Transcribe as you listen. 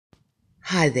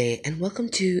Hi there, and welcome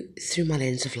to Through My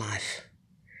Lens of Life.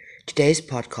 Today's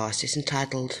podcast is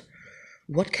entitled,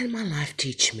 What Can My Life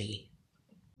Teach Me?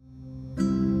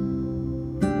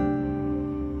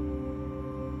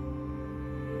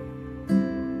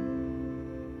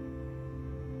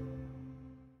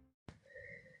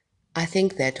 I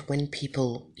think that when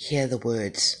people hear the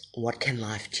words, What can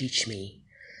life teach me?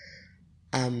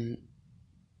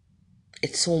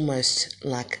 It's almost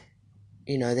like,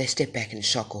 they step back in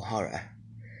shock or horror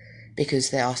because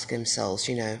they ask themselves,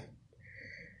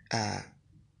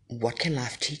 what can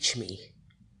life teach me?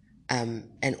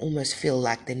 And almost feel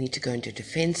like they need to go into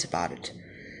defense about it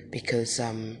because,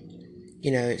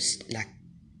 it's like,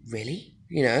 really?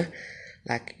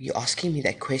 Like you're asking me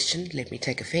that question, let me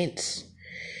take offense.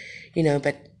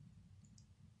 But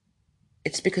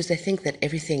it's because they think that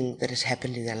everything that has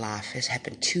happened in their life has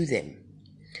happened to them.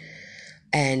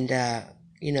 And,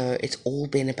 it's all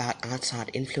been about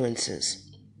outside influences.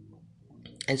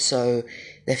 And so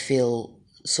they feel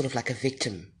sort of like a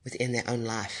victim within their own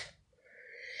life.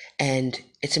 And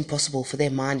it's impossible for their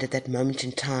mind at that moment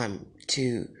in time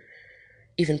to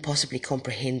even possibly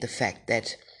comprehend the fact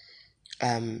that,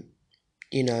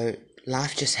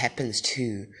 life just happens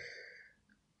to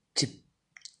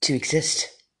exist,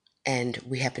 and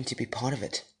we happen to be part of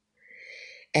it.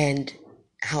 And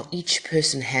how each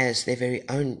person has their very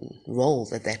own role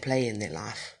that they play in their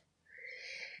life.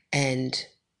 And,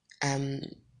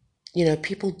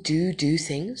 people do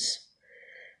things,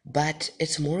 but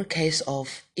it's more a case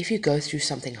of if you go through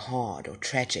something hard or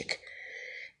tragic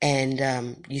and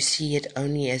you see it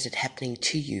only as it happening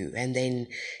to you, and then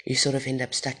you sort of end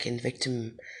up stuck in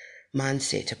victim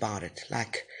mindset about it,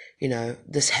 like,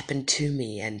 this happened to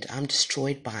me and I'm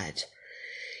destroyed by it.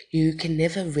 You can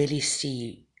never really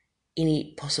see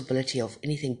any possibility of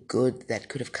anything good that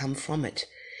could have come from it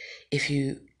if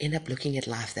you end up looking at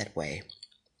life that way.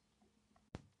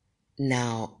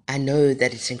 Now, I know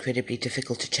that it's incredibly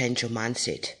difficult to change your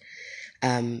mindset,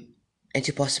 and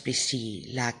to possibly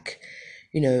see, like,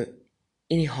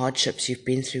 any hardships you've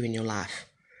been through in your life.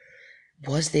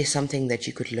 Was there something that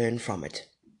you could learn from it?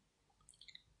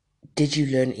 Did you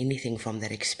learn anything from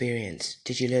that experience?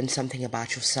 Did you learn something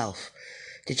about yourself?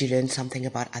 Did you learn something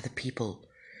about other people?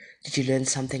 Did you learn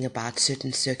something about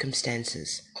certain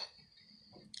circumstances?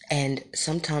 And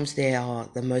sometimes there are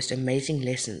the most amazing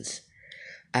lessons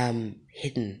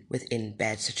hidden within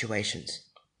bad situations.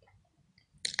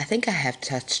 I think I have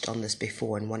touched on this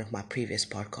before in one of my previous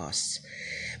podcasts,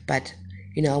 but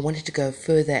I wanted to go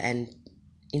further and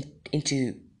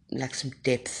into like some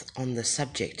depth on the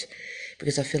subject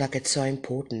because I feel like it's so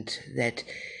important that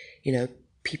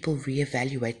people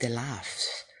reevaluate their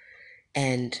lives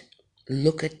and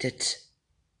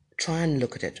try and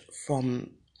look at it from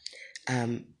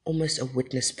almost a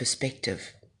witness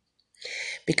perspective.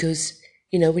 Because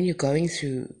when you're going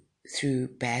through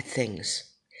bad things,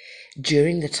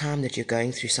 during the time that you're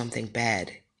going through something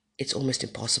bad, it's almost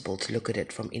impossible to look at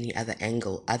it from any other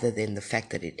angle other than the fact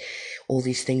that all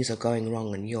these things are going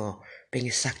wrong and you're being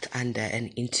sucked under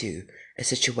and into a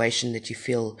situation that you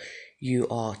feel you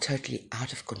are totally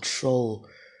out of control,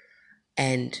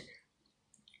 and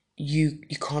you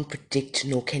can't predict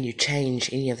nor can you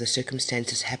change any of the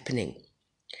circumstances happening.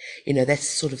 That's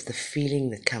sort of the feeling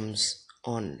that comes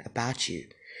on about you.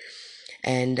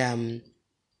 And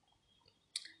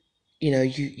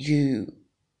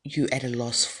you at a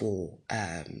loss for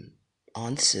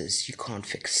answers. You can't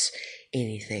fix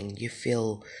anything. You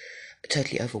feel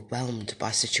totally overwhelmed by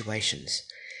situations.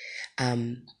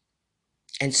 And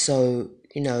so,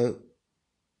 the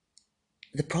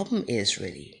problem is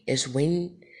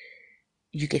when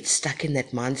you get stuck in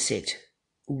that mindset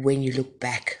when you look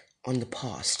back on the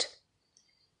past.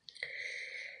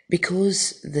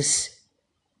 Because this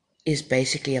is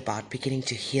basically about beginning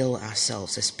to heal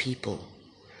ourselves as people,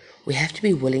 we have to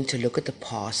be willing to look at the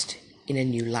past in a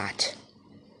new light.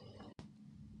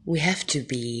 We have to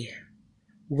be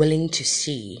willing to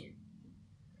see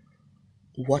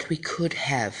what we could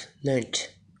have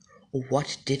learnt, or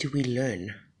what did we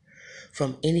learn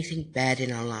from anything bad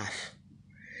in our life.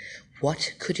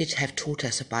 What could it have taught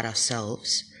us about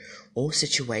ourselves, or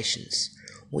situations,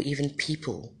 or even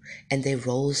people and their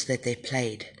roles that they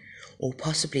played, or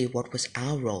possibly what was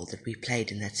our role that we played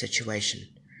in that situation.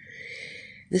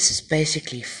 This is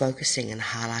basically focusing and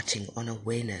highlighting on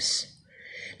awareness,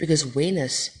 because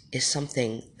awareness is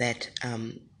something that,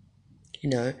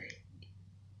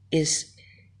 is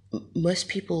most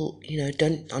people,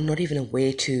 are not even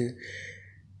aware to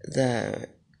the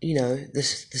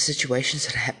situations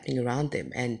that are happening around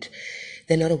them, and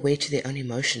they're not aware to their own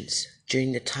emotions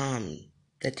during the time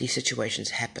that these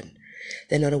situations happen.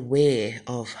 They're not aware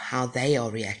of how they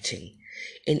are reacting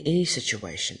in any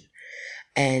situation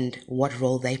and what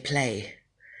role they play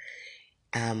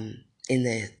in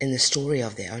the story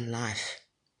of their own life.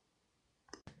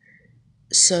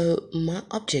 So my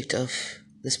object of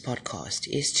this podcast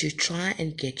is to try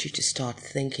and get you to start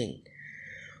thinking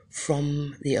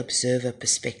from the observer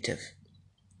perspective,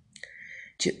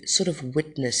 to sort of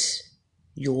witness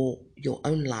your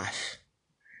own life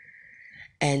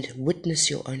and witness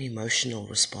your own emotional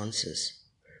responses,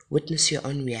 witness your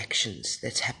own reactions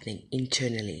that's happening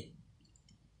internally.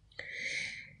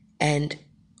 And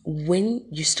when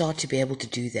you start to be able to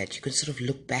do that, you can sort of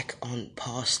look back on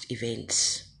past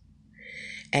events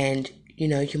and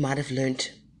you might have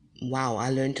learned, wow, I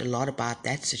learned a lot about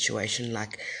that situation,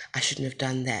 like I shouldn't have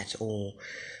done that, or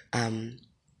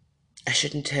I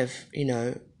shouldn't have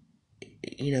reacted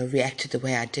the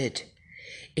way I did,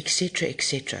 etc.,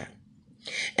 etc.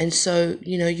 And so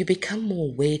you become more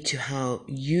aware to how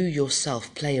you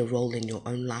yourself play a role in your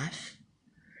own life.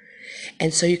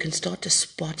 And so you can start to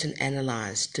spot and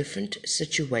analyze different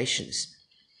situations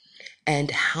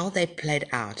and how they played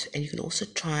out. And you can also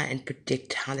try and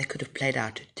predict how they could have played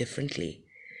out differently.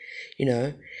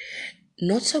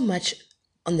 Not so much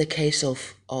on the case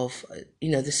of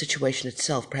the situation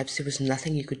itself. Perhaps there was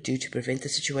nothing you could do to prevent the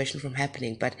situation from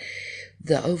happening, but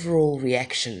the overall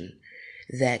reaction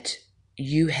that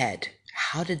you had,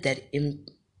 how did that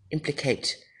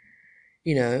implicate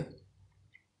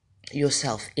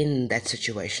yourself in that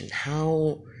situation?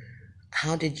 How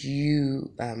did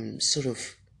you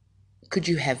could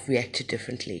you have reacted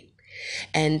differently?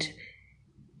 And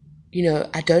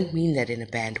I don't mean that in a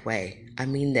bad way. I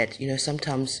mean that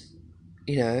sometimes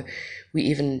we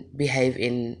even behave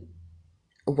in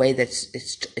a way that's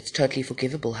it's totally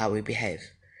forgivable how we behave.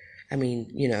 I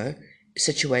mean,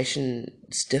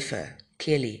 situations differ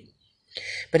clearly,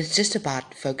 but it's just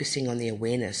about focusing on the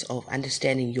awareness of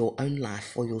understanding your own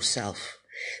life for yourself.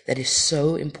 That is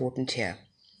so important here,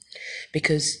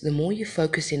 because the more you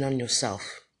focus in on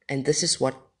yourself, and this is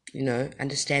what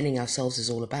understanding ourselves is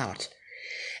all about,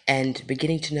 and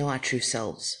beginning to know our true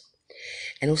selves,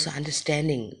 and also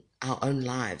understanding our own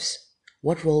lives.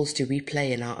 What roles do we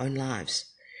play in our own lives?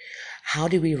 How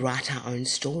do we write our own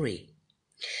story?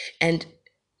 And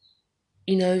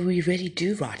we really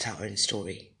do write our own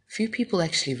story. Few people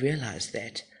actually realize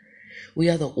that. We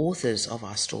are the authors of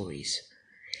our stories,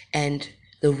 and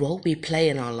the role we play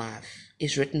in our life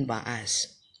is written by us.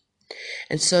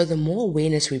 And so the more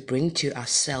awareness we bring to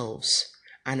ourselves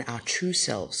and our true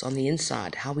selves on the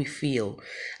inside, how we feel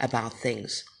about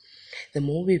things, the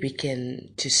more we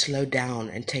begin to slow down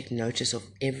and take notice of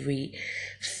every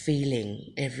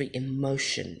feeling, every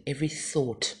emotion, every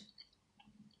thought.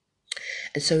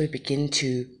 And so we begin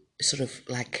to sort of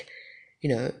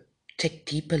take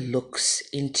deeper looks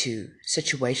into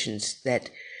situations that,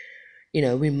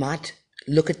 we might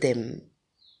look at them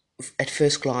at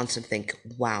first glance and think,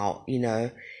 wow,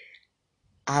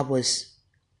 I was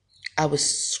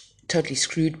totally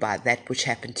screwed by that which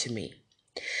happened to me.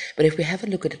 But if we have a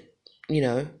look at it,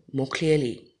 more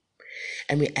clearly,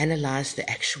 and we analyze the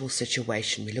actual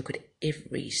situation, we look at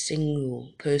every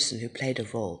single person who played a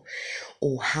role,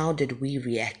 or how did we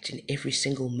react in every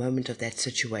single moment of that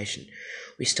situation,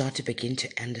 we start to begin to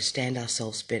understand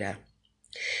ourselves better.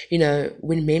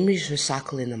 When memories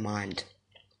recycle in the mind,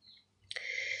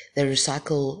 we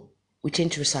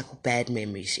tend to recycle bad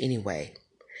memories anyway.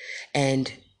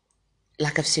 And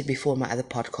like I've said before in my other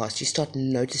podcast, you start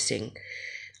noticing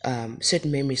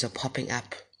certain memories are popping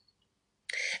up.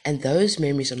 And those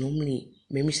memories are normally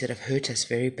memories that have hurt us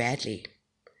very badly.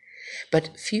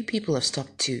 But few people have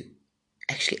stopped to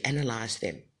actually analyze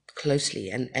them closely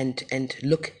and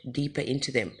look deeper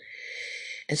into them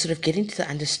and sort of get into the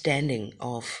understanding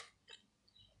of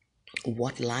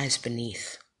what lies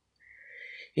beneath.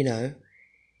 You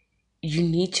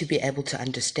need to be able to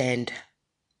understand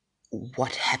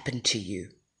what happened to you.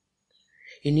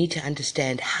 You need to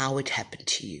understand how it happened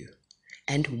to you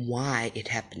and why it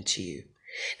happened to you.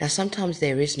 Now, sometimes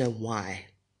there is no why,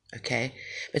 okay?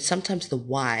 But sometimes the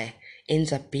why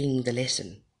ends up being the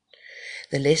lesson.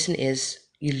 The lesson is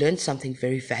you learned something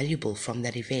very valuable from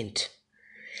that event.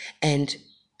 And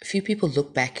few people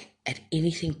look back at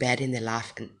anything bad in their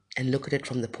life and look at it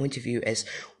from the point of view as,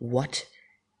 what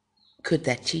could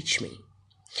that teach me?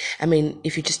 I mean,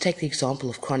 if you just take the example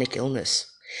of chronic illness,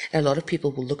 a lot of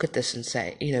people will look at this and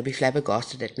say, be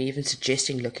flabbergasted at me even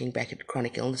suggesting looking back at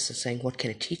chronic illness and saying, what can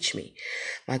it teach me?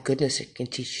 My goodness, it can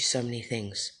teach you so many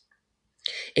things.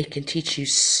 It can teach you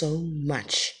so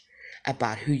much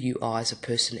about who you are as a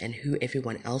person and who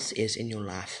everyone else is in your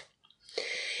life.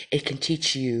 It can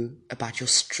teach you about your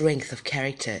strength of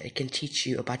character. It can teach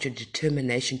you about your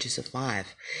determination to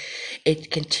survive. It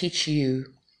can teach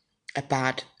you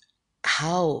about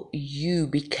how you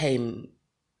became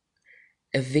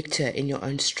a victor in your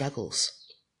own struggles.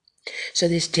 So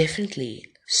there's definitely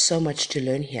so much to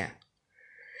learn here.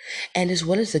 And as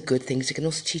well as the good things, it can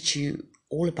also teach you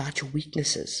all about your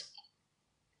weaknesses.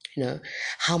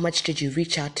 How much did you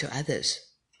reach out to others?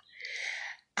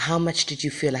 How much did you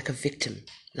feel like a victim,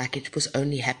 like it was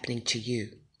only happening to you?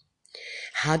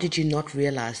 How did you not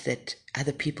realize that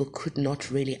other people could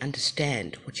not really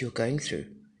understand what you're going through?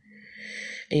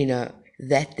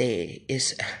 That there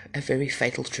is a very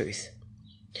fatal truth.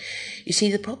 You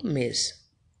see, the problem is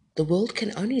the world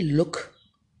can only look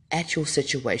at your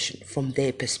situation from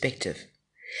their perspective.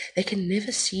 They can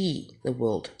never see the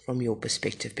world from your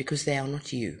perspective because they are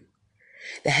not you.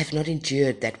 They have not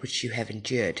endured that which you have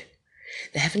endured.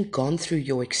 They haven't gone through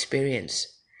your experience.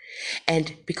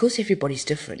 And because everybody's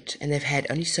different and they've had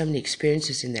only so many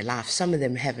experiences in their life, some of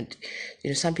them haven't,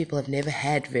 some people have never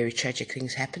had very tragic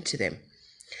things happen to them.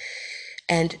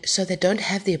 And so they don't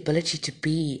have the ability to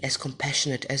be as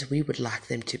compassionate as we would like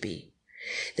them to be.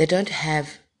 They don't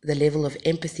have the level of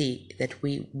empathy that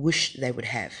we wish they would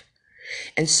have.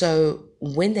 And so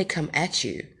when they come at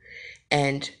you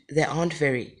and they aren't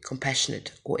very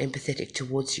compassionate or empathetic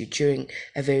towards you during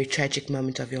a very tragic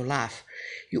moment of your life,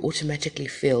 you automatically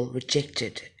feel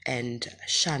rejected and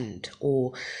shunned,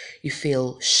 or you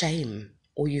feel shame,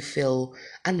 or you feel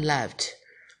unloved,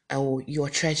 or you are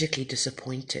tragically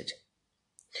disappointed.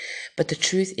 But the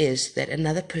truth is that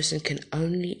another person can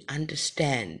only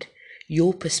understand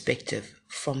your perspective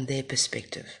from their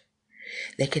perspective.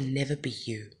 They can never be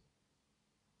you.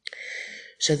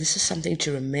 So this is something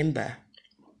to remember.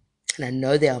 And I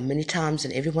know there are many times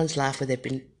in everyone's life where they've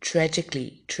been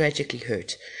tragically, tragically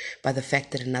hurt by the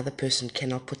fact that another person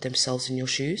cannot put themselves in your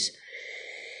shoes.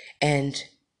 And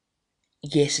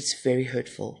yes, it's very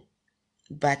hurtful.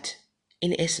 But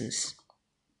in essence,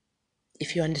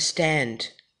 if you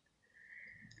understand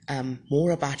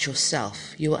more about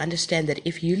yourself, you will understand that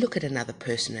if you look at another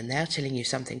person and they're telling you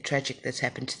something tragic that's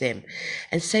happened to them,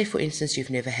 and say, for instance, you've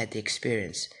never had the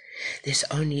experience, there's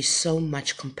only so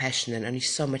much compassion and only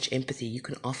so much empathy you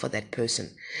can offer that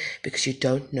person because you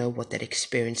don't know what that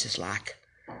experience is like.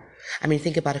 I mean,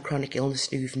 think about a chronic illness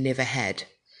you've never had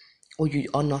or you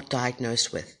are not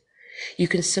diagnosed with. You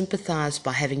can sympathize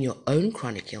by having your own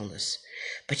chronic illness,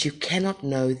 but you cannot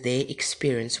know their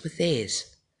experience with theirs.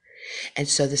 And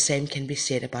so the same can be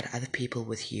said about other people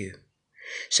with you.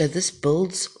 So this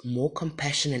builds more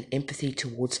compassion and empathy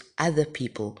towards other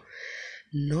people,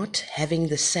 not having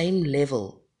the same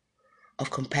level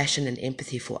of compassion and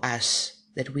empathy for us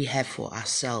that we have for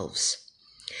ourselves.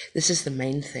 This is the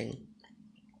main thing.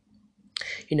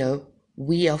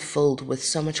 We are filled with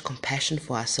so much compassion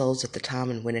for ourselves at the time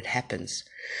and when it happens.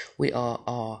 We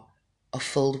are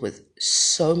filled with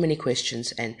so many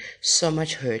questions and so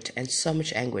much hurt and so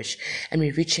much anguish, and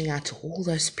we're reaching out to all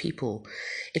those people,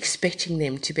 expecting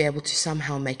them to be able to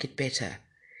somehow make it better.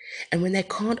 And when they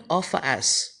can't offer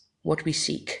us what we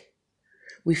seek,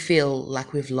 we feel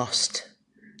like we've lost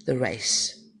the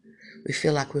race. We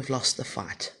feel like we've lost the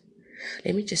fight.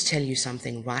 Let me just tell you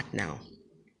something right now,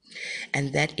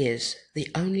 and that is the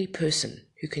only person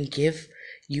who can give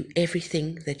you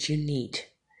everything that you need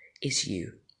is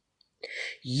you.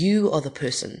 You are the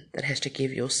person that has to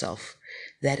give yourself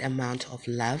that amount of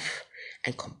love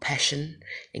and compassion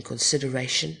and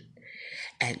consideration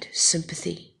and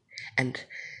sympathy and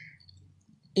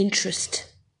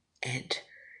interest and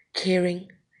caring.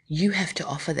 You have to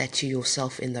offer that to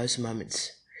yourself in those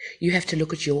moments. You have to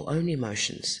look at your own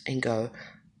emotions and go,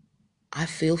 I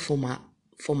feel for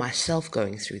myself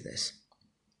going through this.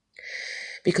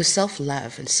 Because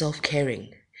self-love and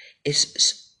self-caring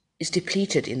is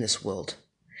depleted in this world.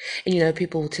 And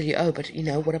people will tell you, oh, but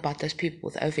what about those people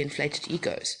with overinflated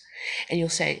egos? And you'll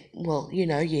say, well,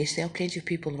 yes, there are plenty of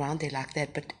people around there like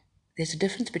that, but there's a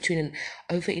difference between an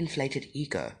overinflated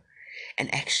ego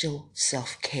and actual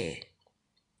self-care.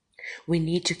 We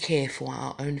need to care for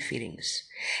our own feelings.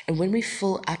 And when we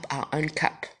fill up our own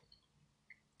cup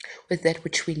with that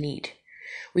which we need,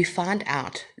 we find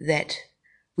out that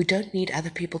we don't need other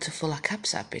people to fill our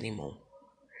cups up anymore.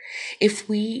 If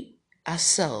we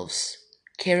ourselves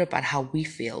care about how we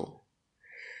feel,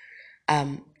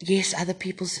 yes, other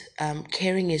people's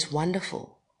caring is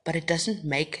wonderful, but it doesn't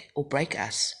make or break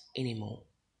us anymore.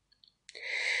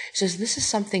 So this is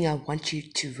something I want you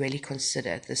to really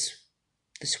consider this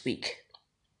week,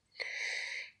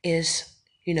 is,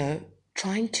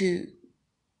 trying to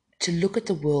look at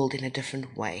the world in a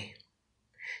different way,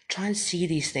 try and see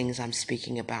these things I'm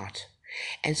speaking about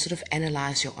and sort of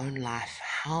analyze your own life.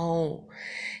 How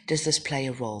does this play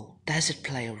a role? Does it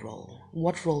play a role?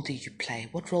 What role do you play?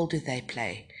 What role do they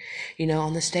play?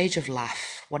 On the stage of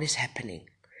life, what is happening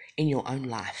in your own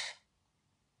life?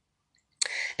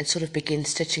 And sort of begin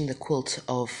stitching the quilt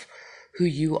of who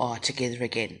you are together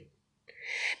again.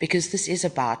 Because this is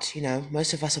about,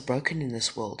 most of us are broken in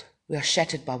this world. We are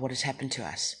shattered by what has happened to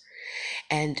us.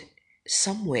 And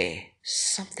somewhere,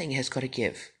 something has got to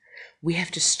give. We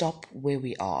have to stop where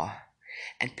we are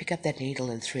and pick up that needle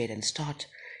and thread and start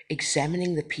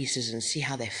examining the pieces and see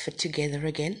how they fit together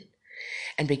again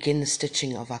and begin the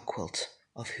stitching of our quilt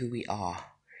of who we are.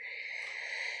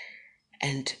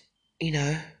 And,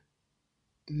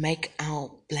 make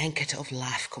our blanket of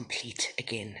life complete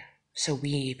again so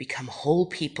we become whole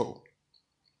people.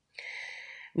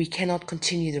 We cannot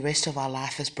continue the rest of our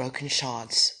life as broken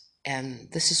shards, and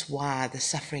this is why the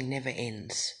suffering never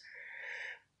ends.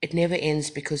 It never ends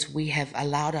because we have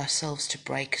allowed ourselves to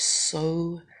break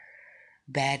so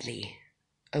badly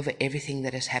over everything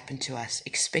that has happened to us,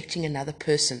 expecting another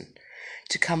person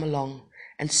to come along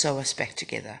and sew us back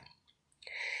together.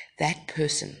 That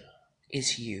person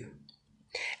is you,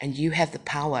 and you have the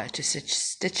power to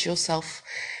stitch yourself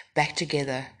back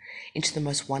together into the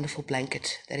most wonderful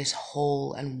blanket that is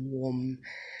whole and warm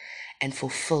and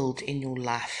fulfilled in your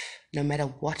life, no matter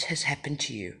what has happened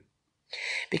to you.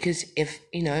 Because if,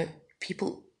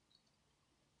 people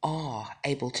are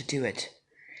able to do it,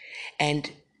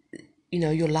 and,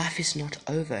 your life is not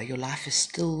over, your life is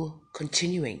still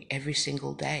continuing every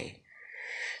single day.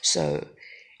 So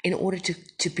in order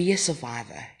to be a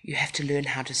survivor, you have to learn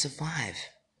how to survive.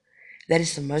 That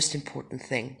is the most important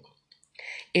thing.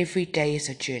 Every day is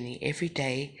a journey. Every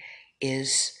day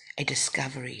is a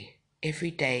discovery.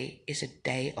 Every day is a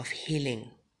day of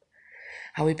healing.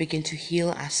 How we begin to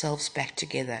heal ourselves back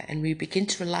together, and we begin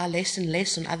to rely less and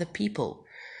less on other people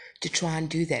to try and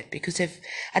do that. Because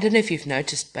I don't know if you've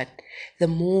noticed, but the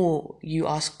more you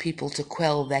ask people to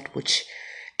quell that which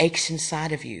aches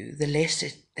inside of you, the less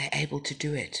they're able to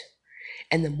do it.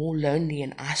 And the more lonely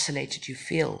and isolated you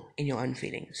feel in your own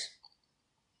feelings.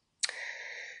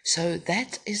 So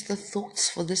that is the thoughts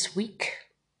for this week.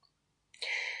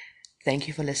 Thank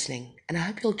you for listening, and I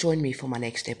hope you'll join me for my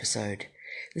next episode.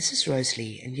 This is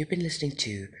Rosalie, and you've been listening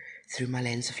to Through My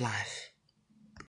Lens of Life.